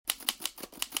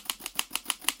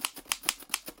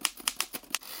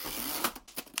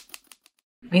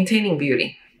Maintaining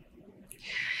beauty.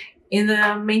 In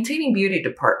the maintaining beauty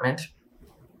department,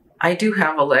 I do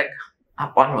have a leg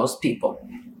up on most people.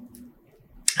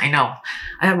 I know.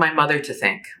 I have my mother to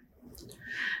thank.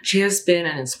 She has been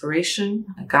an inspiration,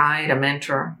 a guide, a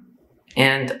mentor,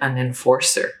 and an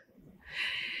enforcer.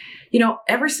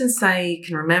 Ever since I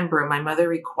can remember, my mother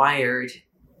required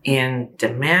and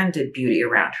demanded beauty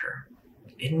around her.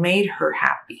 It made her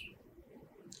happy.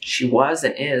 She was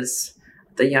and is,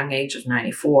 at the young age of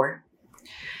 94,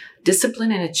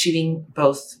 disciplined in achieving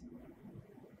both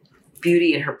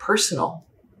beauty in her personal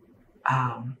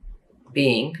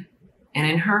being and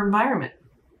in her environment.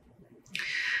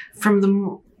 From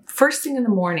the first thing in the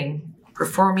morning,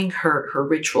 performing her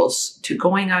rituals, to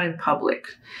going out in public,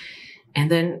 and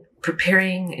then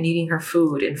preparing and eating her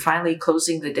food, and finally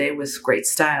closing the day with great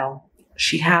style,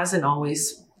 she has and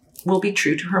always will be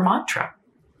true to her mantra.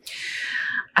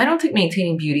 I don't think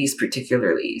maintaining beauty is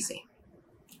particularly easy,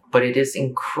 but it is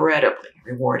incredibly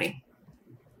rewarding.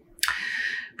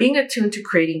 Being attuned to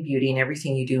creating beauty in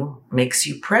everything you do makes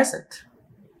you present.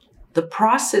 The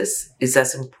process is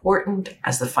as important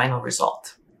as the final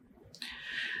result.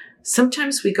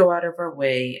 Sometimes we go out of our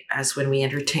way, as when we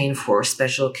entertain for a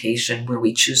special occasion where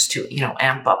we choose to,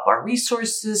 amp up our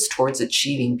resources towards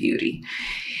achieving beauty.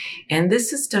 And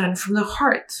this is done from the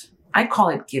heart. I call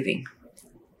it giving.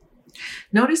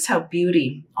 Notice how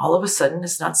beauty all of a sudden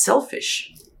is not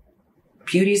selfish.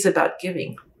 Beauty is about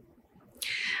giving.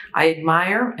 I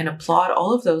admire and applaud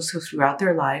all of those who throughout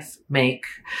their life make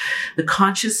the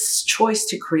conscious choice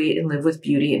to create and live with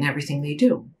beauty in everything they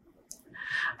do.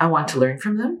 I want to learn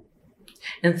from them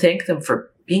and thank them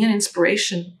for being an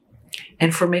inspiration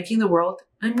and for making the world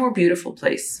a more beautiful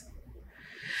place.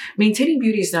 Maintaining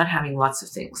beauty is not having lots of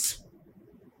things.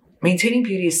 Maintaining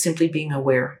beauty is simply being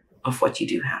aware of what you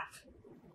do have.